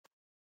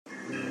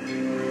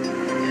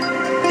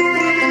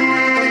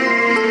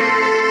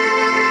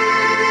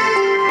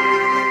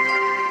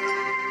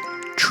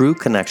True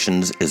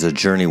Connections is a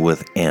journey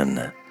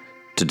within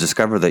to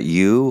discover that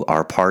you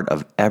are part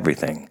of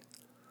everything.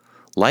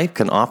 Life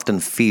can often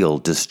feel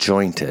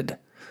disjointed,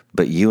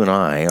 but you and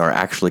I are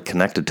actually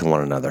connected to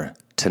one another,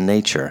 to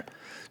nature,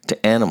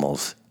 to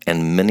animals,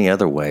 and many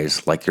other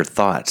ways like your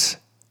thoughts,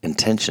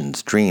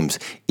 intentions, dreams,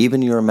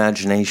 even your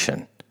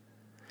imagination.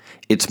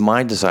 It's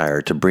my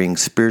desire to bring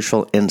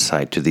spiritual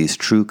insight to these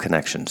true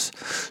connections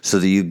so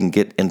that you can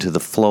get into the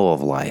flow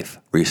of life,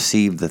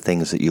 receive the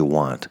things that you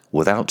want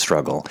without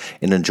struggle,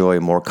 and enjoy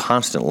a more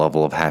constant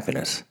level of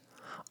happiness.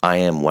 I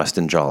am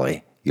Weston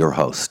Jolly, your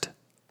host.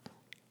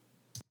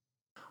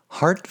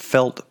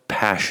 Heartfelt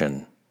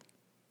passion.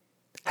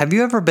 Have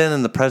you ever been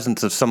in the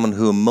presence of someone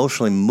who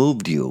emotionally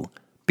moved you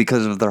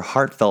because of their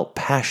heartfelt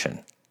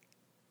passion?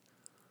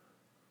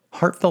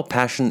 Heartfelt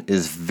passion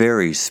is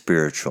very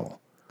spiritual.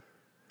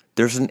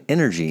 There's an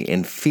energy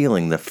in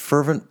feeling the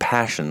fervent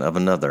passion of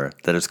another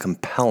that is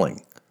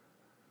compelling.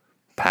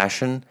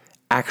 Passion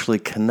actually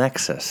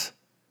connects us.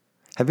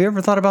 Have you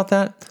ever thought about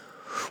that?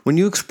 When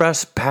you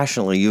express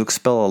passionately, you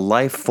expel a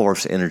life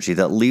force energy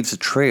that leaves a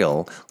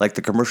trail like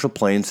the commercial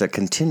planes that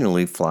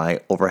continually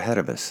fly overhead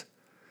of us.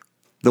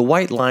 The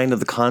white line of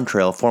the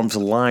contrail forms a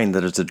line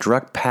that is a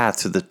direct path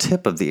to the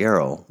tip of the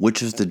arrow,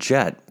 which is the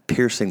jet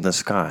piercing the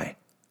sky.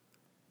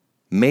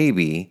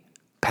 Maybe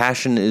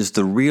passion is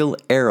the real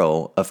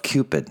arrow of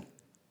Cupid.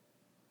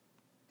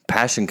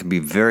 Passion can be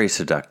very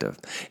seductive.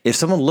 If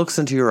someone looks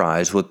into your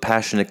eyes with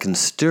passion, it can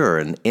stir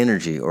an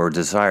energy or a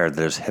desire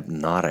that is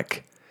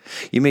hypnotic.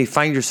 You may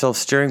find yourself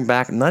staring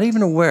back, not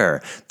even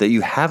aware that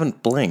you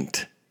haven't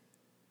blinked.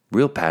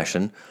 Real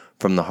passion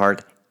from the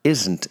heart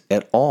isn't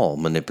at all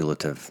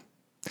manipulative.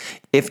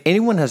 If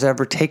anyone has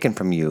ever taken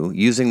from you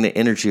using the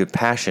energy of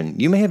passion,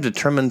 you may have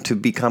determined to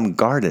become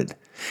guarded.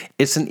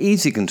 It's an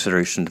easy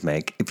consideration to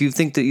make if you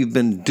think that you've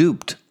been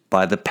duped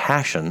by the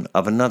passion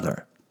of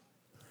another.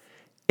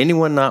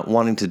 Anyone not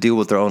wanting to deal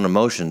with their own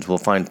emotions will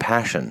find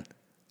passion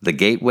the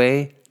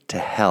gateway to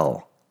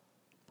hell.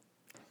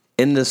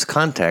 In this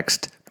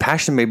context,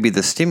 passion may be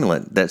the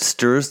stimulant that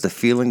stirs the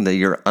feeling that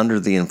you're under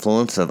the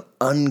influence of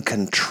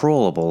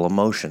uncontrollable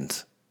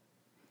emotions.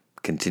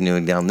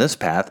 Continuing down this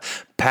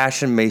path,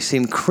 passion may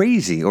seem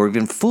crazy or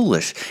even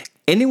foolish.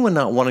 Anyone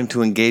not wanting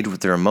to engage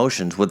with their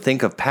emotions would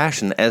think of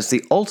passion as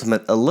the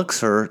ultimate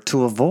elixir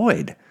to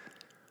avoid.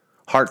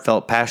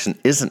 Heartfelt passion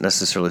isn't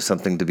necessarily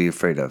something to be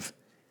afraid of.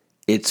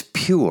 It's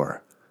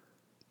pure,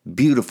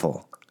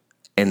 beautiful,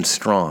 and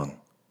strong.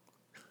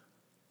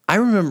 I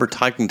remember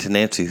talking to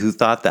Nancy, who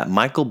thought that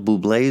Michael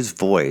Bublé's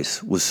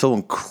voice was so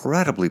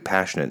incredibly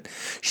passionate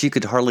she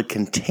could hardly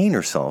contain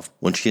herself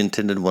when she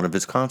attended one of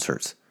his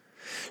concerts.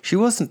 She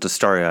wasn't a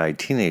starry-eyed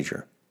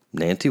teenager.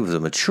 Nancy was a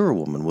mature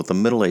woman with a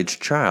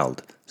middle-aged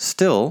child.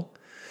 Still,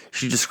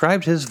 she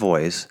described his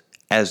voice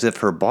as if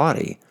her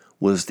body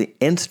was the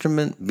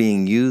instrument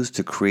being used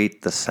to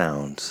create the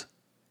sounds.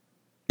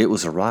 It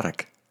was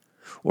erotic,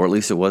 or at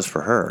least it was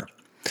for her.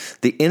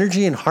 The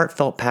energy and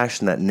heartfelt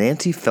passion that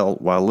Nancy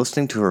felt while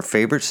listening to her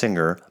favorite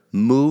singer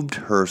moved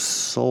her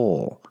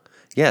soul.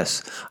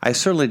 Yes, I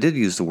certainly did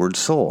use the word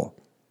soul.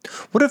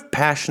 What if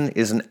passion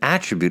is an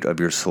attribute of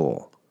your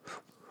soul?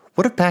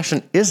 What if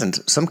passion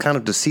isn't some kind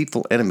of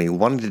deceitful enemy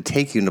wanting to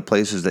take you into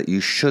places that you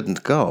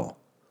shouldn't go?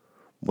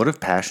 What if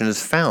passion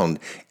is found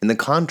in the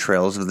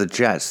contrails of the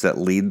jets that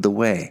lead the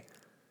way?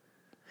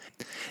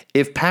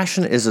 If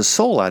passion is a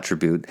soul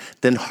attribute,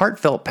 then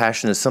heartfelt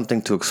passion is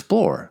something to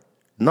explore,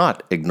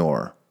 not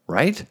ignore,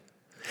 right?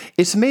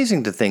 It's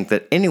amazing to think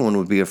that anyone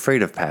would be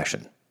afraid of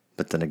passion.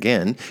 But then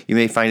again, you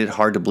may find it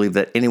hard to believe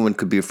that anyone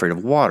could be afraid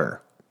of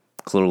water.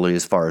 Clearly,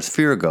 as far as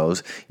fear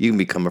goes, you can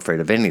become afraid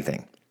of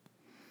anything.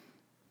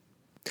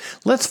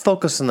 Let's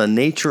focus on the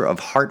nature of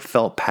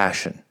heartfelt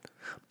passion.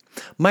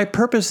 My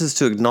purpose is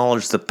to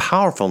acknowledge the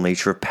powerful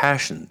nature of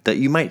passion, that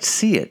you might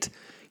see it,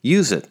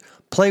 use it,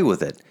 play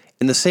with it,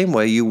 in the same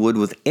way you would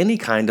with any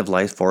kind of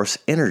life force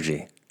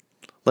energy.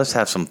 Let's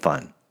have some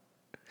fun.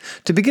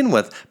 To begin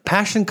with,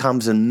 passion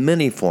comes in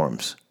many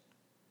forms.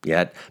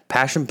 Yet,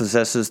 passion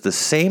possesses the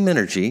same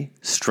energy,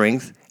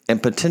 strength,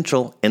 and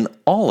potential in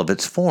all of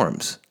its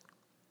forms.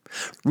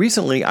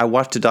 Recently, I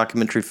watched a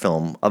documentary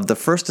film of the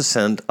first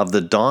ascent of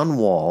the Dawn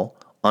Wall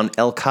on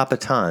El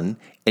Capitan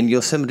in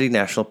Yosemite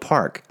National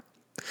Park.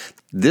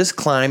 This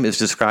climb is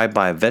described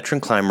by a veteran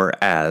climber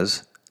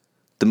as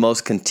the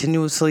most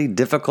continuously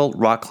difficult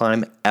rock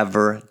climb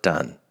ever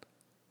done.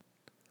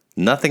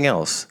 Nothing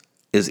else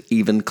is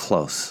even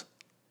close.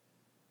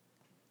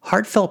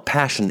 Heartfelt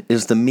passion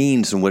is the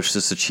means in which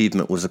this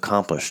achievement was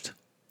accomplished.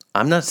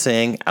 I'm not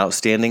saying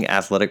outstanding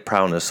athletic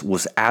prowess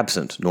was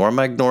absent, nor am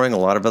I ignoring a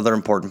lot of other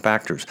important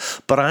factors,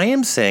 but I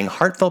am saying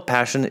heartfelt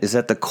passion is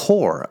at the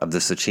core of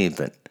this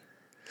achievement.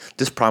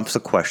 This prompts the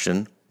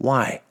question,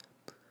 why?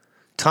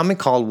 Tommy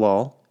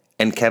Caldwell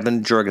and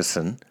Kevin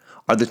Jurgensen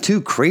are the two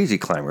crazy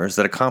climbers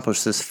that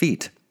accomplished this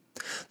feat.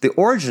 The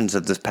origins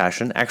of this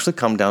passion actually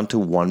come down to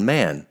one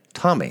man,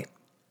 Tommy.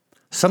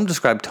 Some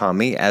describe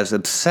Tommy as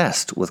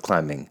obsessed with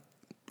climbing,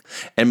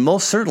 and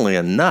most certainly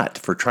a nut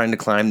for trying to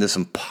climb this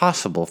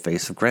impossible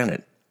face of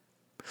granite.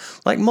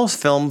 Like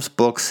most films,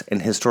 books,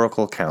 and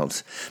historical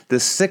accounts, the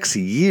 6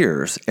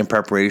 years in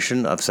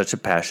preparation of such a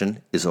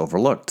passion is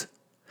overlooked.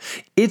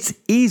 It's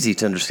easy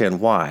to understand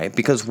why,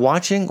 because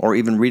watching or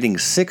even reading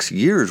 6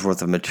 years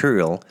worth of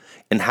material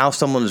and how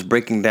someone is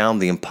breaking down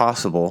the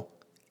impossible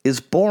is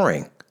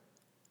boring.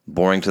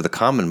 Boring to the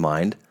common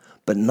mind,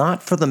 but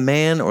not for the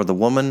man or the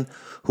woman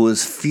who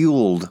is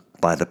fueled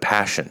by the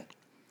passion.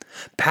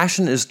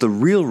 Passion is the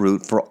real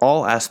root for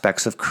all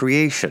aspects of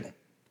creation.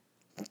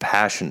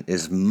 Passion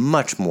is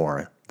much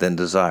more than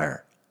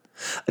desire.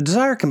 A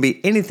desire can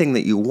be anything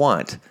that you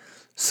want,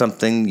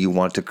 something you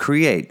want to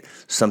create,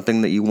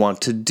 something that you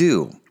want to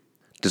do.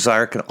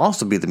 Desire can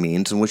also be the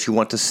means in which you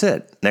want to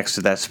sit next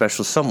to that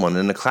special someone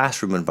in a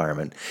classroom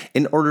environment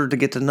in order to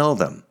get to know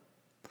them.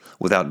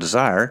 Without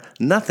desire,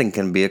 nothing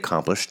can be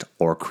accomplished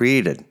or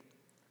created.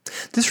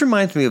 This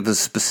reminds me of a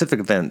specific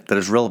event that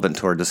is relevant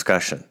to our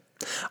discussion.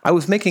 I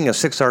was making a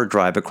 6-hour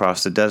drive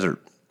across the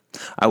desert.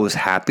 I was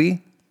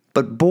happy,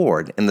 but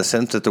bored in the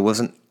sense that there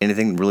wasn't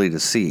anything really to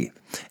see,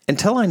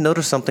 until I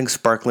noticed something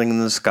sparkling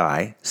in the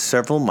sky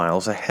several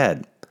miles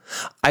ahead.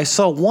 I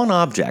saw one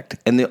object,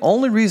 and the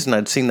only reason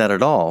I'd seen that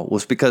at all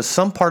was because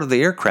some part of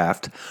the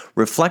aircraft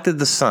reflected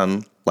the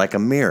sun like a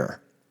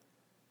mirror.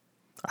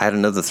 I had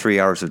another 3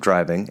 hours of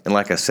driving, and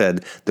like I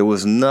said, there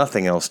was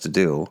nothing else to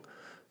do,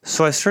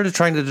 so I started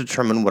trying to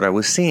determine what I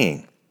was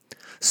seeing.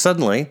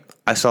 Suddenly,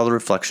 I saw the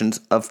reflections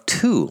of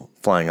 2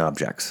 flying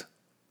objects.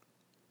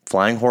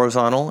 Flying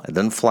horizontal, and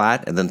then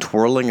flat, and then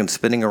twirling and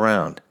spinning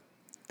around.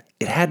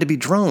 It had to be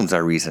drones, I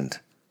reasoned.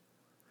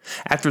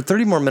 After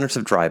 30 more minutes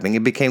of driving,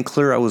 it became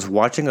clear I was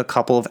watching a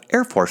couple of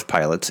Air Force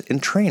pilots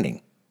in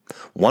training.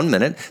 1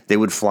 minute, they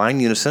would fly in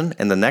unison,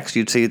 and the next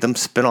you'd see them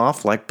spin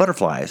off like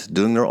butterflies,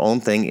 doing their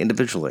own thing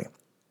individually.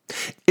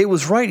 It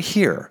was right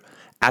here,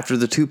 after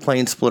the 2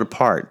 planes split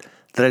apart,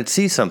 that I'd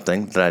see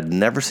something that I'd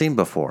never seen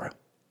before.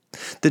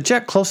 The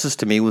jet closest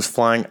to me was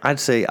flying, I'd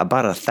say,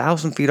 about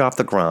 1,000 feet off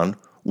the ground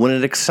when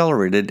it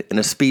accelerated in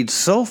a speed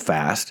so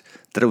fast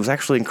that it was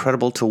actually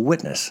incredible to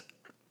witness.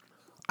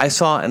 I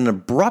saw an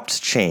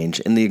abrupt change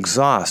in the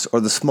exhaust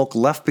or the smoke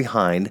left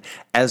behind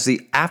as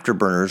the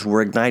afterburners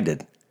were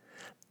ignited.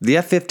 The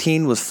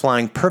F-15 was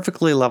flying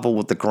perfectly level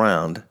with the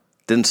ground,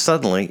 then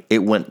suddenly it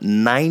went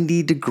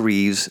 90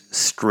 degrees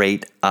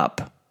straight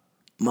up.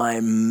 My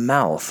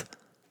mouth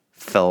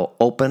fell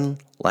open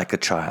like a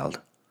child.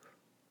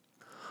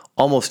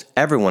 Almost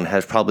everyone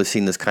has probably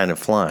seen this kind of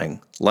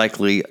flying,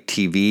 likely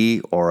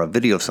TV or a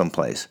video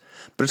someplace,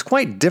 but it's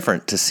quite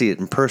different to see it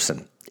in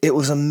person. It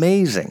was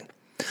amazing.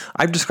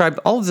 I've described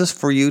all of this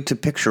for you to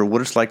picture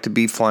what it's like to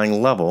be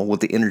flying level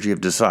with the energy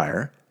of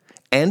desire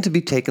and to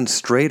be taken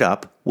straight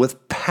up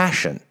with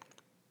passion.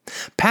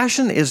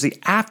 Passion is the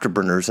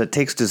afterburners that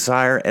takes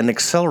desire and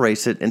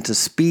accelerates it into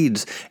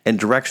speeds and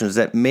directions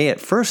that may at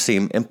first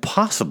seem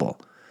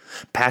impossible.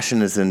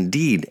 Passion is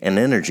indeed an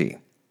energy.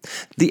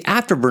 The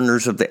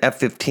afterburners of the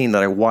F-15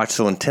 that I watched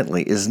so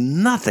intently is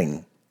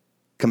nothing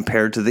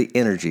compared to the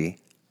energy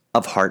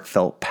of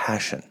heartfelt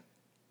passion.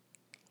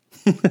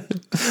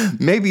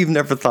 Maybe you've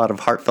never thought of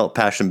heartfelt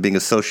passion being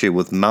associated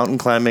with mountain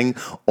climbing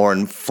or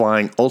in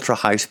flying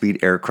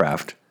ultra-high-speed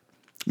aircraft.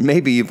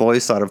 Maybe you've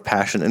always thought of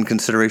passion in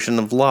consideration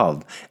of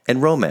love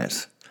and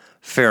romance.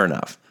 Fair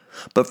enough.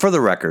 But for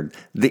the record,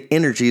 the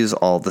energy is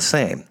all the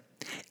same.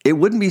 It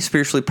wouldn't be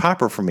spiritually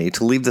proper for me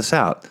to leave this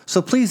out,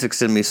 so please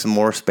extend me some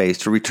more space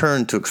to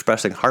return to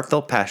expressing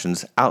heartfelt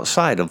passions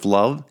outside of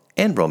love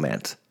and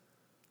romance.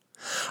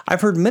 I've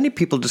heard many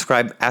people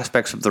describe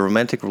aspects of the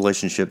romantic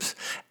relationships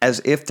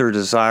as if their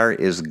desire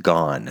is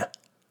gone.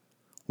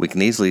 We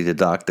can easily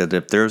deduct that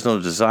if there is no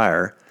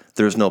desire,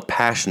 there is no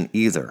passion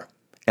either,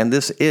 and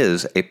this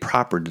is a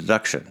proper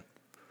deduction.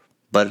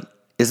 But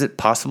is it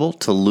possible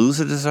to lose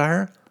a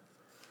desire?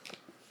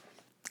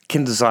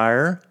 Can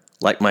desire,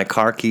 like my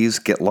car keys,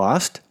 get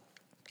lost?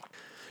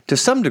 To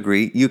some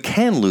degree, you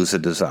can lose a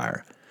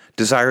desire.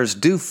 Desires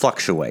do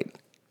fluctuate.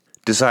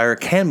 Desire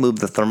can move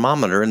the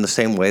thermometer in the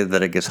same way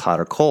that it gets hot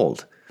or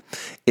cold.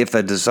 If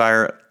a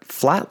desire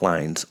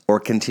flatlines or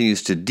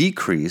continues to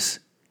decrease,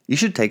 you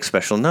should take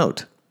special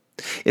note.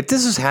 If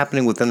this is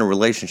happening within a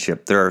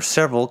relationship, there are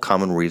several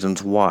common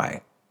reasons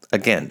why.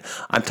 Again,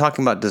 I'm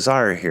talking about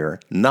desire here,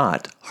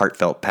 not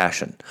heartfelt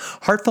passion.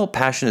 Heartfelt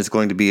passion is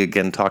going to be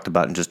again talked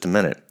about in just a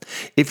minute.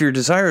 If your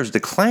desire is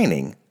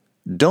declining,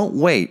 don't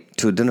wait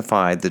to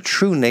identify the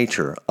true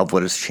nature of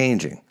what is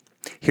changing.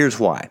 Here's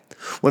why.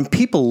 When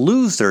people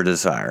lose their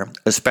desire,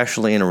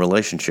 especially in a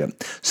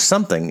relationship,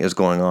 something is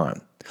going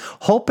on.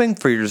 Hoping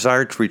for your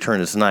desire to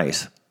return is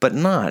nice, but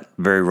not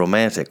very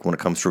romantic when it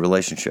comes to a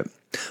relationship.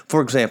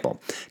 For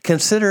example,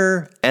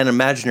 consider an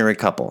imaginary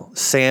couple,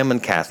 Sam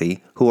and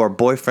Kathy, who are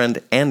boyfriend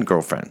and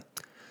girlfriend.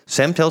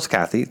 Sam tells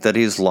Kathy that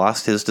he has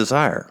lost his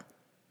desire.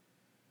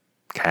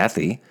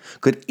 Kathy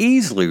could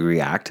easily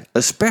react,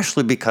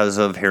 especially because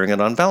of hearing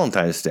it on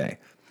Valentine's Day.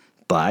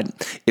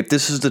 But if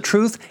this is the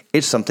truth,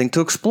 it's something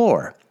to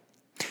explore.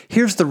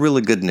 Here's the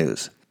really good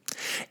news.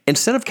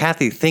 Instead of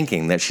Kathy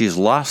thinking that she's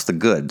lost the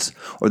goods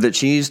or that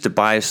she needs to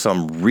buy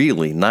some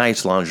really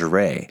nice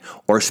lingerie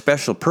or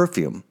special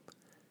perfume,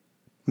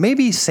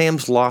 Maybe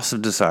Sam's loss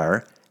of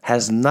desire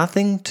has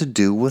nothing to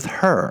do with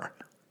her.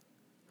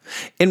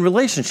 In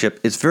relationship,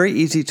 it's very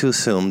easy to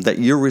assume that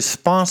you're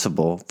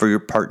responsible for your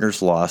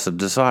partner's loss of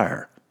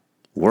desire.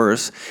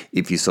 Worse,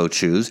 if you so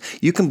choose,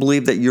 you can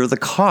believe that you're the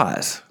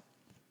cause.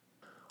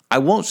 I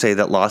won't say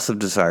that loss of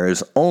desire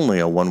is only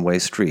a one-way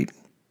street.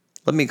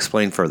 Let me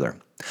explain further.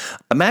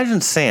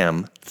 Imagine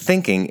Sam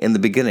thinking in the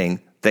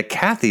beginning that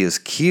Kathy is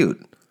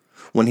cute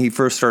when he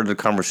first started a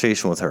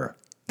conversation with her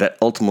that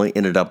ultimately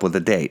ended up with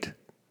a date.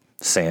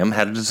 Sam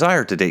had a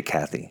desire to date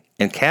Kathy,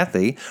 and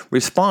Kathy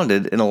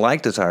responded in a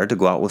like desire to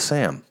go out with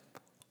Sam.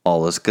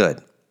 All is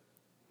good.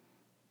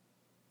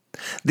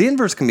 The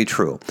inverse can be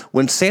true.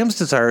 When Sam's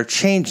desire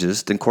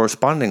changes, then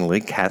correspondingly,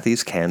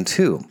 Kathy's can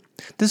too.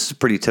 This is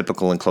pretty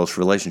typical in close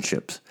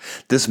relationships.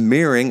 This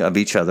mirroring of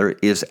each other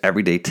is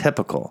everyday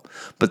typical,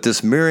 but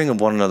this mirroring of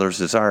one another's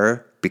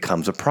desire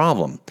becomes a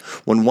problem.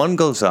 When one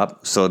goes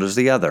up, so does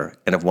the other,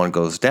 and if one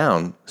goes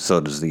down, so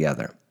does the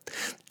other.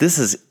 This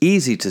is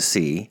easy to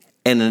see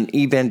in an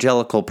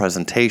evangelical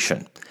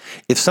presentation.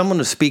 If someone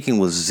is speaking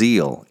with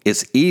zeal,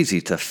 it's easy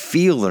to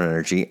feel their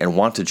energy and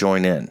want to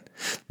join in.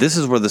 This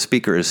is where the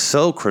speaker is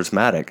so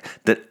charismatic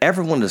that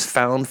everyone is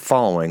found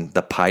following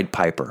the Pied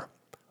Piper.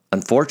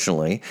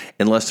 Unfortunately,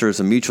 unless there is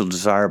a mutual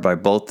desire by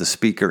both the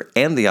speaker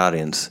and the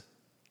audience,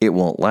 it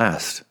won't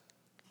last.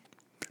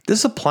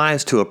 This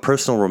applies to a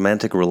personal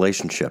romantic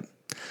relationship.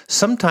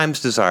 Sometimes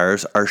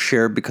desires are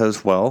shared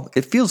because, well,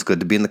 it feels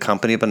good to be in the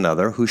company of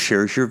another who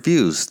shares your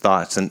views,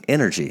 thoughts, and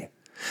energy.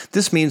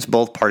 This means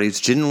both parties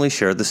genuinely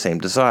share the same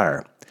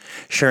desire.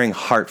 Sharing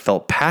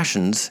heartfelt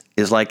passions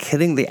is like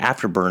hitting the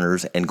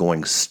afterburners and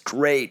going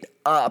straight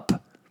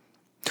up.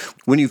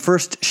 When you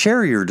first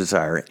share your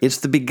desire, it's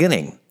the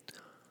beginning.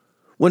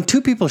 When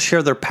two people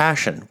share their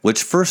passion,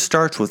 which first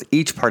starts with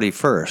each party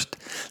first,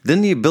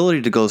 then the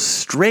ability to go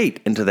straight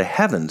into the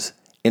heavens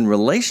in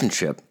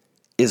relationship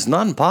is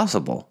not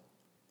impossible,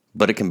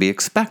 but it can be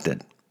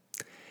expected.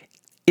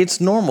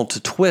 It's normal to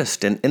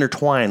twist and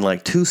intertwine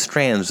like two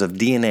strands of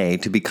DNA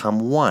to become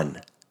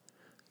one.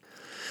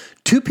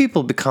 Two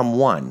people become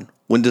one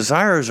when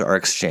desires are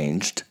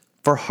exchanged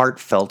for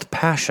heartfelt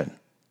passion.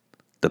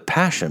 The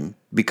passion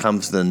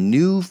becomes the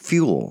new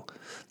fuel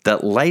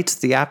that lights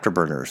the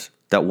afterburners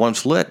that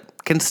once lit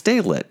can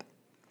stay lit.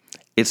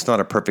 It's not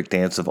a perfect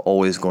dance of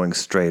always going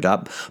straight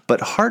up,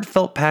 but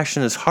heartfelt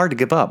passion is hard to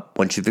give up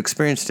once you've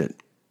experienced it.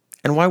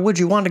 And why would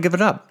you want to give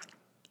it up?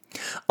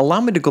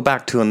 Allow me to go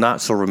back to a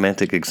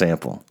not-so-romantic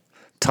example.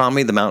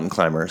 Tommy, the mountain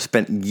climber,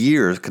 spent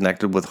years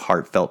connected with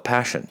heartfelt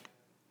passion.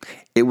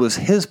 It was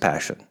his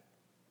passion.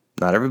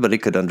 Not everybody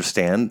could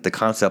understand the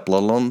concept,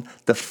 let alone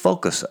the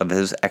focus of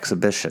his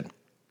exhibition.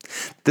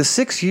 The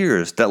 6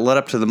 years that led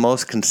up to the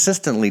most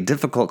consistently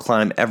difficult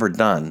climb ever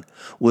done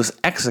was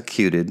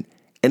executed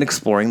in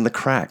exploring the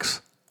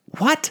cracks.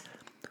 What?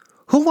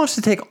 Who wants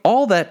to take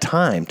all that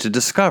time to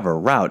discover,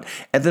 route,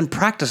 and then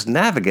practice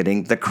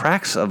navigating the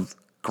cracks of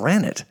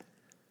granite?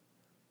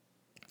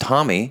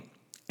 Tommy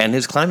and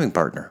his climbing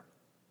partner.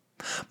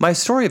 My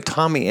story of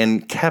Tommy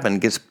and Kevin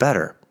gets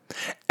better.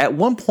 At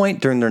one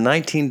point during their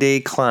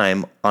 19-day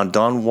climb on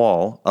Don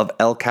Wall of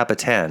El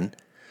Capitan,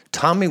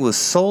 Tommy was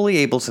solely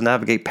able to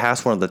navigate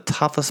past one of the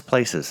toughest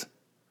places.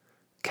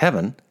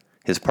 Kevin,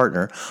 his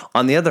partner,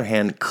 on the other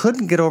hand,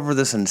 couldn't get over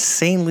this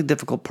insanely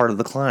difficult part of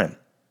the climb.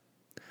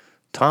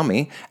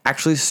 Tommy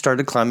actually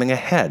started climbing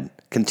ahead,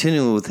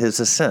 continuing with his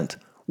ascent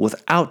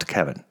without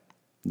Kevin.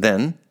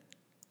 Then,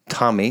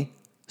 Tommy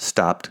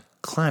stopped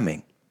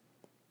climbing.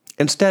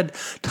 Instead,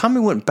 Tommy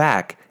went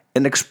back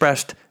and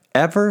expressed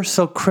ever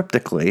so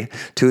cryptically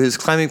to his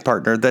climbing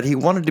partner that he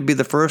wanted to be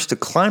the first to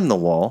climb the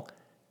wall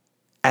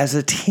as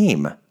a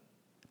team.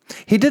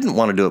 He didn't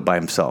want to do it by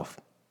himself.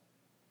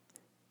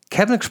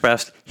 Kevin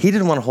expressed he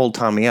didn't want to hold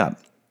Tommy up,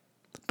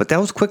 but that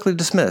was quickly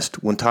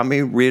dismissed when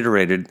Tommy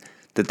reiterated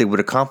that they would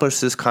accomplish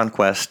this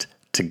conquest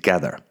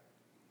together.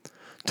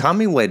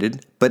 Tommy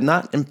waited, but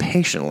not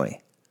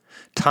impatiently.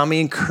 Tommy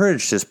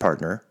encouraged his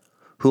partner,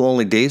 who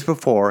only days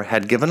before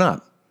had given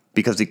up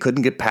because he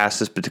couldn't get past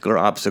this particular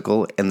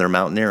obstacle in their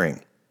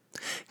mountaineering.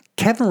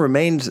 Kevin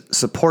remained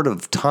supportive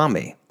of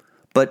Tommy,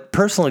 but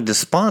personally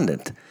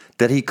despondent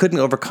that he couldn't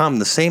overcome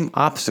the same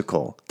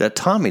obstacle that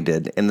Tommy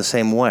did in the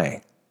same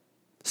way.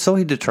 So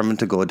he determined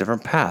to go a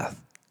different path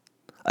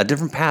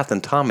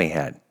than Tommy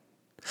had.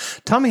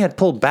 Tommy had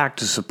pulled back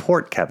to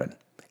support Kevin.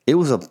 It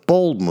was a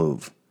bold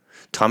move.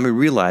 Tommy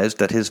realized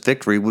that his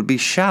victory would be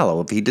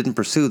shallow if he didn't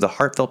pursue the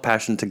heartfelt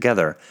passion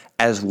together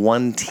as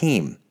one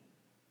team.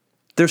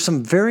 There's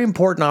some very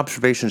important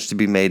observations to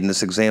be made in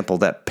this example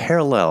that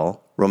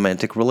parallel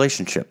romantic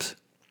relationships.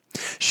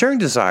 Sharing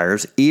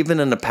desires, even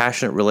in a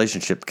passionate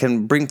relationship,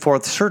 can bring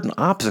forth certain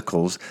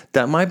obstacles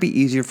that might be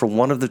easier for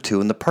one of the two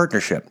in the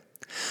partnership.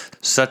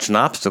 Such an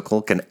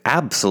obstacle can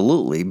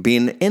absolutely be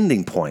an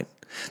ending point.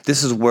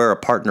 This is where a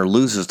partner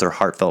loses their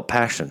heartfelt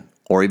passion,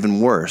 or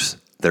even worse,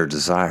 their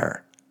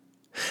desire.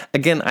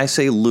 Again, I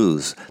say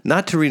lose,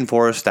 not to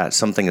reinforce that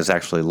something is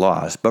actually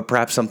lost, but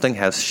perhaps something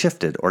has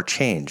shifted or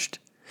changed.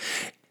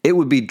 It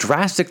would be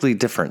drastically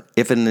different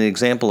if, in the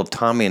example of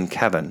Tommy and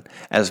Kevin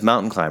as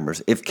mountain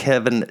climbers, if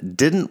Kevin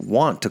didn't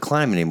want to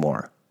climb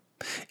anymore.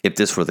 If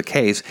this were the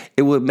case,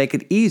 it would make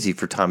it easy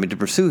for Tommy to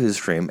pursue his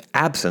dream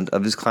absent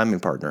of his climbing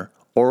partner,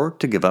 or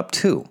to give up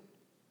too.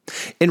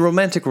 In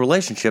romantic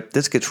relationship,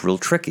 this gets real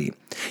tricky.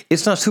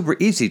 It's not super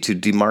easy to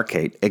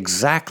demarcate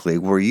exactly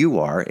where you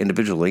are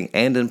individually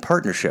and in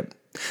partnership.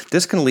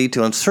 This can lead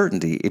to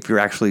uncertainty if you're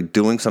actually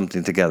doing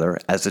something together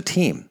as a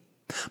team.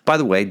 By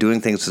the way, doing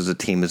things as a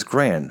team is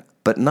grand,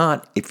 but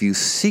not if you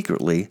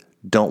secretly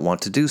don't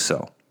want to do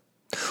so.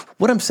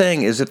 What I'm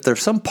saying is if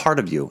there's some part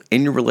of you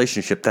in your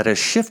relationship that has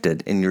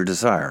shifted in your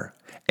desire,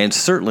 and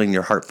certainly in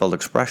your heartfelt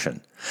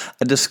expression,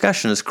 a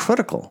discussion is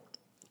critical.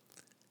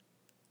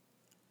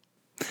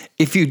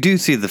 If you do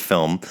see the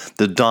film,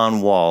 The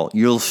Dawn Wall,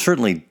 you'll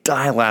certainly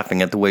die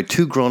laughing at the way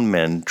two grown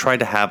men try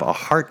to have a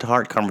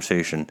heart-to-heart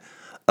conversation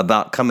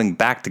about coming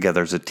back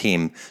together as a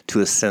team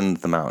to ascend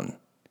the mountain.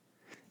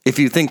 If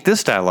you think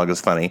this dialogue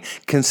is funny,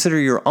 consider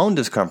your own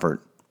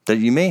discomfort that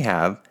you may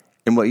have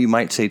in what you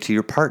might say to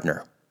your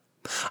partner.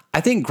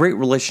 I think great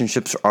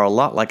relationships are a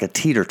lot like a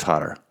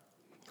teeter-totter.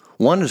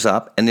 One is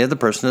up and the other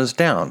person is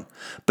down,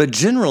 but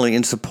generally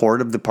in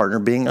support of the partner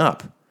being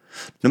up.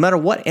 No matter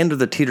what end of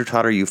the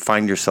teeter-totter you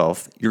find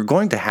yourself, you're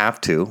going to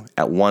have to,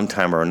 at one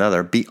time or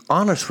another, be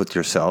honest with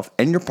yourself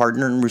and your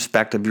partner in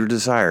respect of your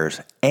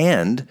desires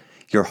and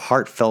your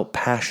heartfelt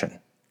passion.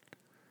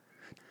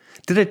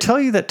 Did I tell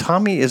you that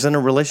Tommy is in a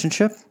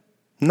relationship?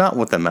 Not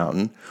with a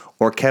mountain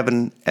or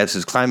Kevin as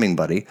his climbing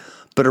buddy,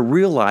 but a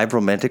real live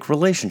romantic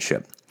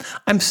relationship.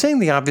 I'm saying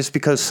the obvious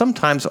because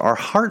sometimes our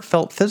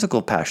heartfelt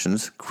physical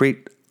passions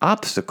create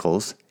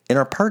obstacles in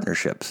our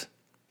partnerships.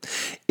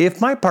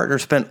 If my partner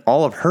spent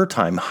all of her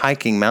time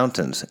hiking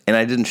mountains and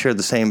I didn't share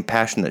the same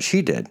passion that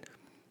she did,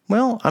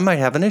 well, I might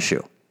have an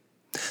issue.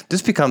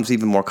 This becomes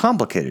even more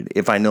complicated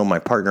if I know my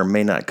partner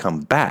may not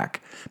come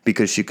back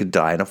because she could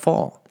die in a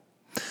fall.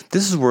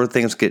 This is where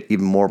things get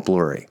even more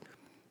blurry.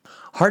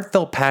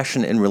 Heartfelt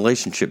passion in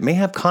relationship may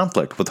have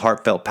conflict with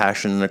heartfelt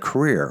passion in a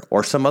career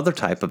or some other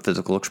type of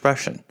physical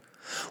expression.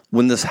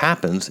 When this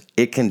happens,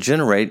 it can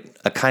generate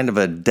a kind of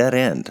a dead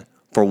end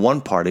for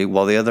one party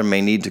while the other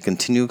may need to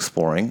continue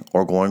exploring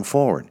or going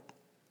forward.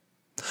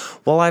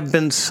 While I've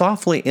been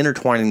softly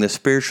intertwining the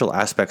spiritual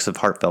aspects of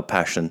heartfelt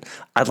passion,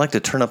 I'd like to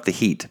turn up the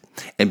heat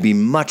and be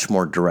much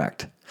more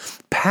direct.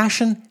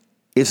 Passion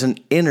is an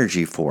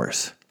energy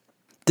force.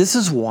 This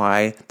is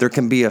why there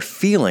can be a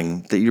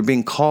feeling that you're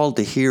being called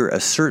to hear a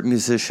certain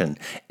musician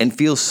and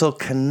feel so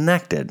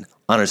connected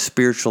on a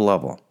spiritual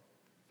level.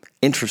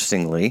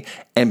 Interestingly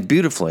and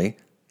beautifully,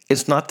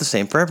 it's not the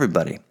same for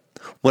everybody.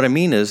 What I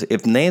mean is,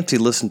 if Nancy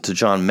listened to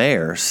John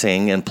Mayer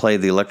sing and play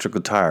the electric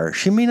guitar,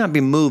 she may not be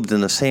moved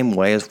in the same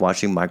way as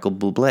watching Michael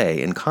Bublé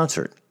in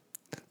concert.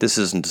 This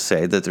isn't to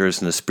say that there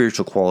isn't a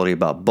spiritual quality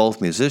about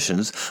both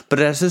musicians, but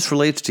as this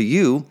relates to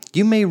you,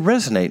 you may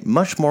resonate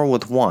much more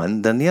with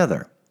one than the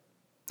other.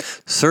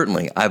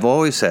 Certainly, I've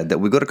always said that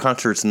we go to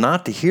concerts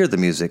not to hear the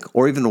music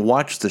or even to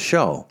watch the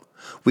show.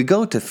 We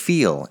go to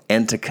feel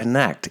and to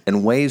connect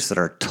in ways that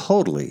are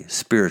totally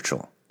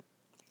spiritual.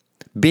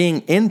 Being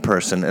in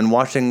person and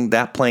watching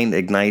that plane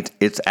ignite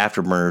its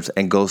afterburners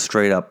and go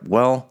straight up,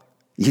 well,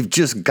 you've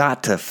just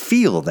got to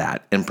feel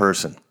that in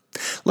person.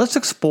 Let's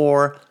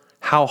explore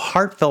how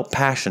heartfelt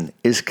passion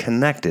is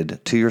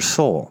connected to your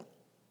soul.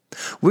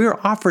 We are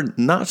offered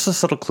not so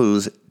subtle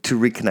clues to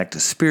reconnect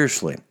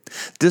spiritually.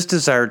 This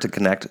desire to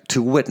connect,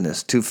 to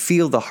witness, to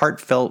feel the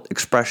heartfelt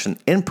expression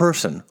in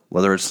person,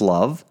 whether it's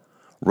love,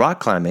 rock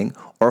climbing,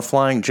 or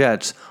flying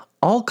jets,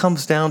 all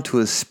comes down to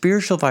a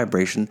spiritual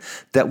vibration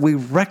that we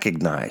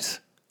recognize.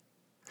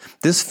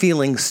 This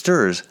feeling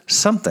stirs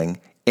something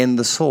in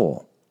the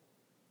soul.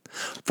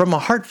 From a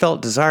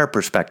heartfelt desire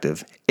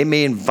perspective, it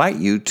may invite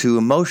you to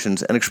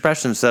emotions and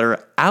expressions that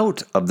are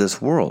out of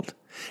this world.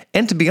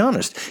 And to be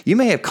honest, you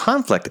may have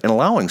conflict in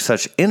allowing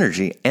such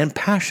energy and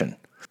passion.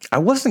 I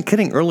wasn't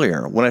kidding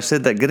earlier when I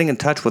said that getting in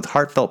touch with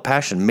heartfelt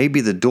passion may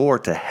be the door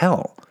to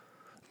hell.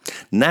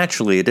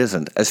 Naturally, it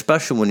isn't,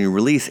 especially when you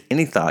release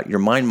any thought your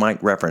mind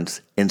might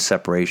reference in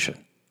separation.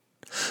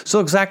 So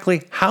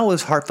exactly how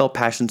is heartfelt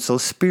passion so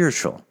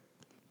spiritual?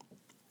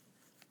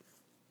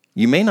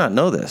 You may not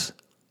know this,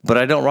 but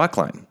I don't rock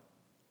climb.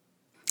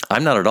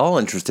 I'm not at all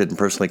interested in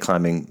personally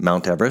climbing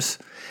Mount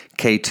Everest,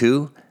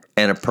 K2,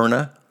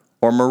 Annapurna,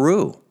 or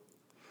Meru.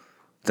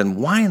 Then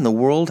why in the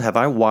world have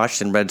I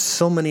watched and read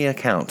so many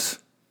accounts?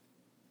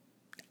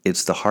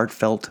 It's the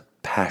heartfelt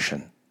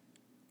passion.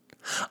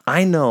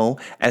 I know,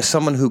 as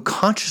someone who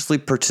consciously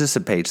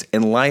participates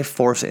in life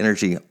force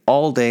energy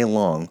all day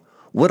long,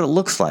 what it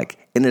looks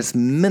like in its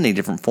many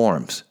different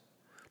forms.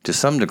 To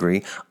some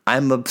degree,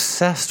 I'm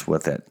obsessed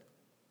with it.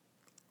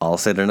 I'll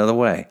say it another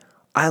way.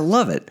 I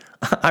love it.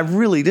 I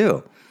really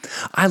do.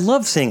 I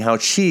love seeing how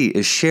chi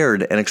is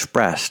shared and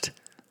expressed,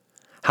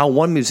 how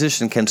one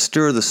musician can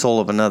stir the soul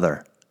of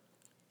another.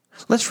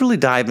 Let's really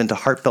dive into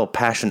heartfelt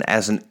passion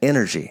as an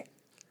energy.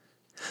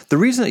 The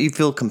reason that you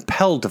feel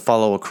compelled to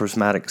follow a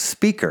charismatic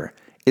speaker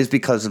is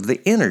because of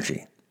the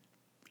energy.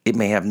 It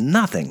may have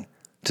nothing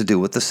to do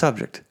with the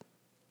subject.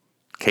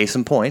 Case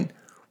in point,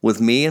 with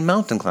me and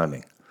mountain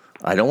climbing.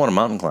 I don't want to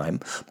mountain climb,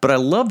 but I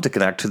love to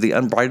connect to the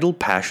unbridled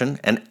passion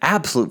and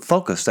absolute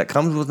focus that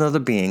comes with another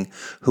being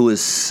who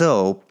is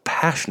so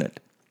passionate.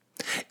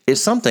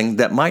 It's something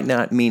that might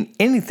not mean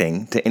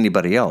anything to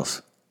anybody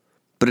else,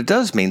 but it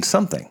does mean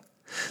something.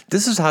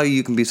 This is how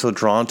you can be so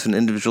drawn to an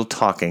individual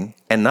talking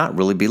and not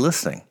really be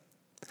listening.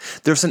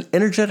 There's an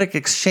energetic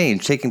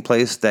exchange taking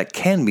place that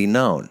can be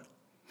known.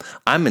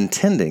 I'm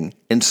intending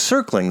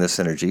encircling this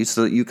energy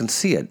so that you can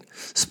see it,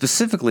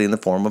 specifically in the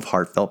form of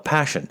heartfelt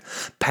passion.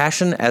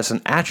 Passion as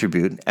an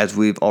attribute, as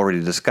we've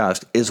already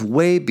discussed, is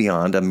way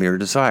beyond a mere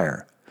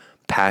desire.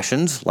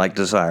 Passions, like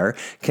desire,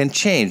 can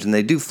change and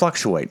they do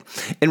fluctuate.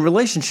 In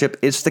relationship,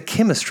 it's the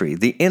chemistry,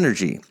 the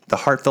energy, the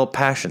heartfelt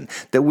passion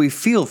that we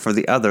feel for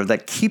the other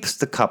that keeps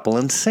the couple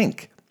in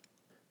sync.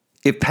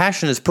 If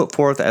passion is put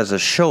forth as a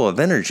show of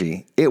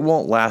energy, it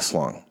won't last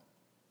long.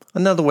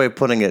 Another way of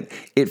putting it,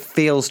 it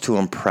fails to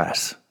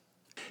impress.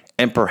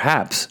 And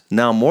perhaps,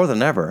 now more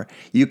than ever,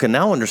 you can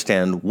now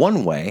understand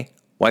one way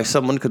why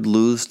someone could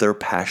lose their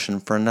passion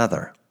for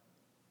another.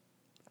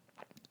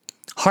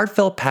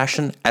 Heartfelt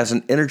passion as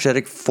an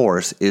energetic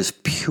force is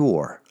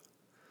pure.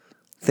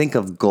 Think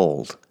of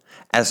gold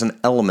as an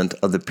element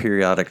of the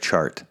periodic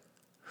chart.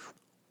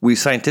 We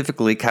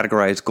scientifically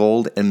categorize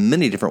gold in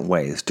many different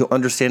ways to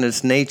understand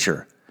its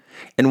nature,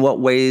 in what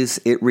ways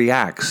it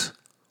reacts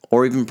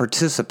or even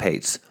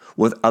participates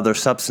with other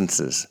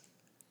substances.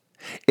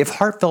 If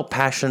heartfelt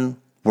passion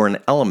were an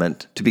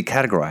element to be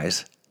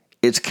categorized,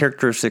 its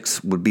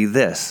characteristics would be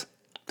this.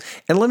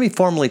 And let me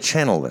formally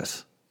channel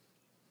this.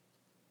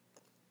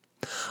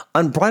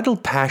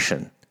 Unbridled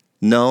passion,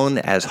 known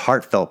as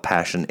heartfelt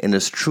passion in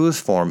its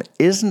truest form,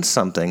 isn't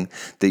something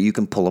that you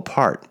can pull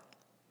apart.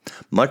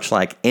 Much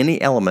like any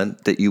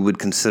element that you would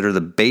consider the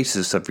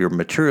basis of your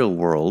material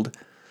world,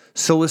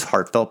 so is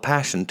heartfelt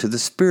passion to the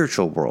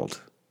spiritual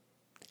world.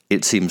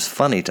 It seems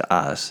funny to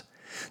us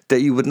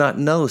that you would not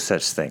know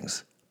such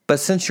things, but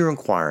since you're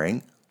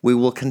inquiring, we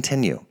will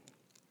continue.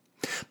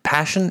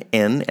 Passion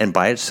in and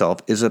by itself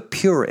is a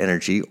pure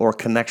energy or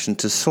connection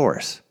to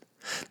Source.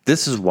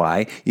 This is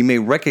why you may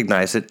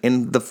recognize it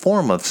in the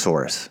form of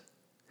Source.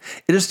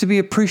 It is to be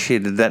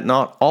appreciated that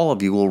not all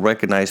of you will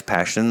recognize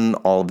passion in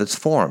all of its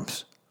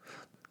forms.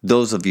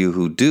 Those of you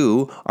who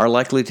do are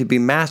likely to be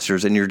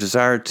masters in your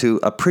desire to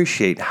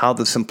appreciate how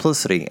the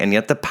simplicity and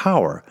yet the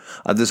power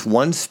of this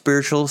one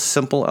spiritual,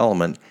 simple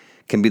element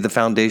can be the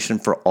foundation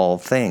for all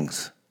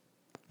things.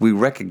 We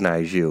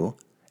recognize you,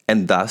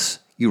 and thus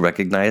you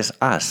recognize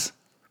us.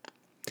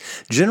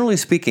 Generally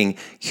speaking,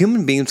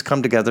 human beings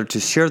come together to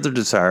share their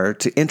desire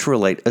to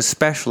interrelate,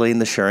 especially in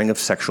the sharing of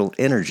sexual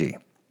energy.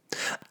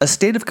 A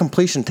state of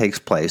completion takes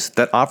place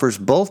that offers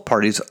both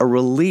parties a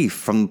relief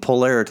from the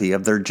polarity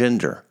of their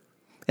gender.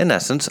 In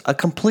essence, a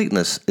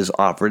completeness is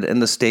offered in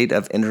the state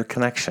of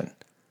interconnection.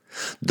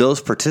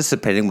 Those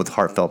participating with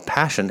heartfelt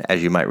passion,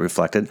 as you might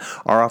reflect it,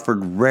 are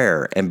offered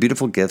rare and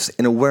beautiful gifts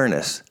in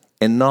awareness,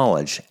 in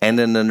knowledge, and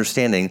in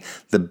understanding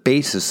the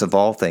basis of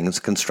all things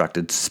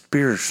constructed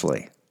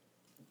spiritually.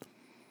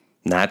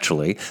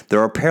 Naturally,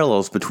 there are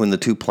parallels between the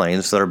two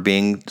planes that are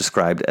being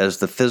described as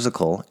the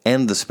physical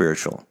and the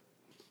spiritual.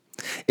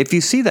 If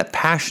you see that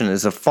passion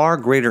is a far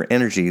greater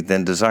energy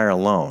than desire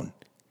alone,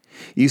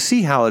 you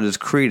see how it is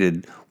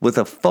created with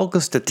a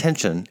focused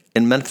attention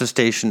and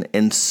manifestation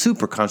in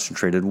super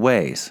concentrated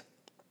ways.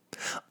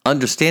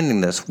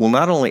 Understanding this will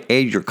not only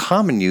aid your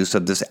common use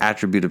of this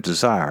attribute of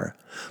desire,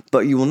 but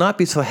you will not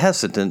be so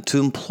hesitant to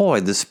employ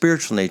the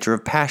spiritual nature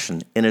of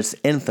passion in its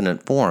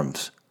infinite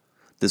forms.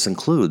 This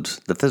includes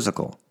the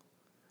physical.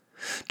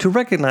 To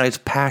recognize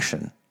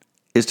passion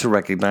is to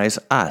recognize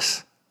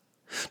us.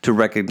 To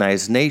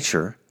recognize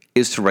nature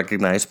is to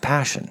recognize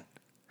passion.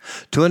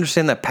 To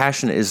understand that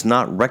passion is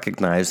not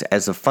recognized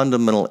as a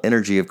fundamental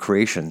energy of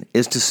creation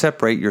is to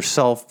separate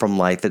yourself from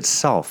life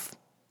itself.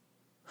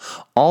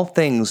 All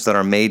things that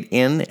are made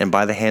in and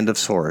by the hand of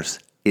Source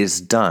is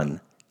done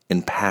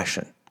in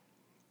passion.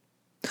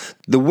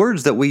 The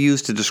words that we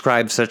use to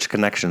describe such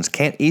connections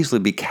can't easily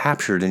be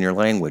captured in your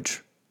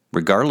language,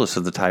 regardless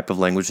of the type of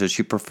language that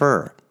you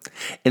prefer.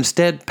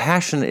 Instead,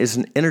 passion is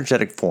an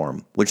energetic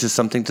form, which is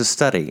something to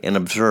study and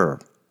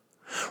observe.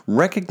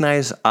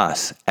 Recognize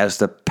us as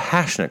the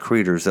passionate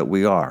creators that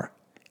we are,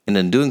 and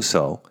in doing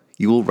so,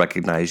 you will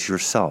recognize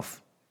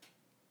yourself.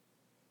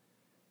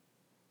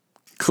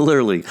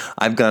 Clearly,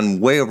 I've gone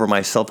way over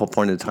my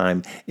self-appointed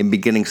time in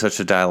beginning such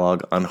a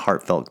dialogue on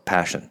heartfelt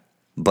passion,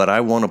 but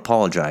I won't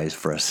apologize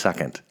for a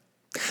second.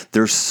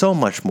 There's so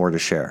much more to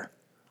share.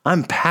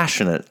 I'm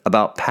passionate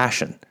about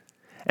passion,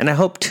 and I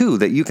hope too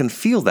that you can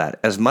feel that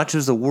as much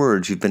as the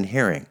words you've been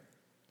hearing.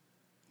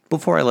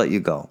 Before I let you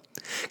go,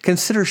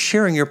 consider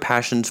sharing your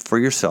passions for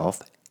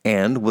yourself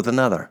and with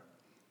another.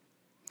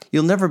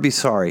 You'll never be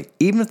sorry,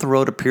 even if the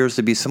road appears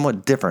to be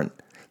somewhat different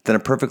than a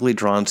perfectly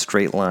drawn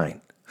straight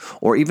line,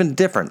 or even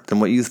different than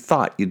what you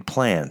thought you'd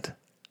planned.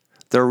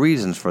 There are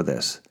reasons for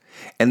this,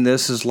 and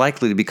this is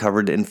likely to be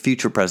covered in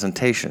future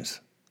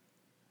presentations.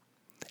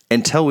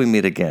 Until we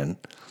meet again,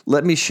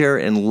 let me share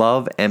in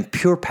love and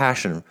pure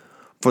passion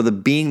for the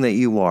being that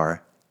you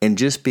are and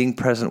just being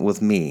present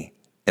with me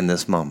in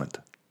this moment.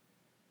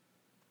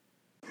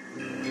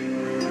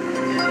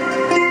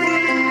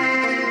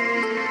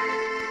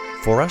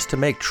 For us to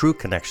make true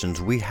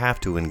connections, we have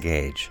to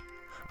engage.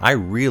 I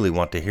really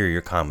want to hear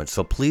your comments,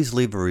 so please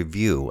leave a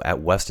review at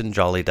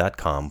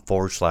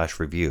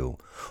westonjolly.com/review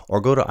or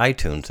go to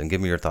iTunes and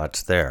give me your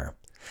thoughts there.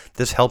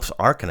 This helps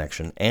our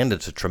connection, and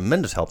it's a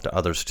tremendous help to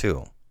others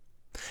too.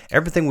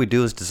 Everything we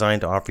do is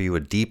designed to offer you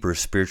a deeper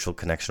spiritual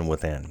connection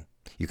within.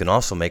 You can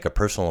also make a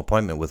personal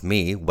appointment with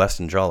me,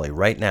 Weston Jolly,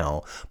 right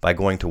now by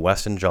going to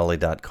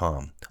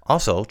westonjolly.com.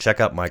 Also,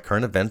 check out my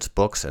current events,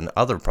 books, and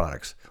other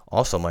products.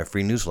 Also, my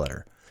free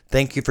newsletter.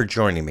 Thank you for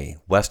joining me,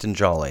 Weston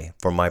Jolly,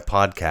 for my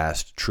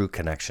podcast, True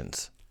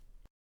Connections.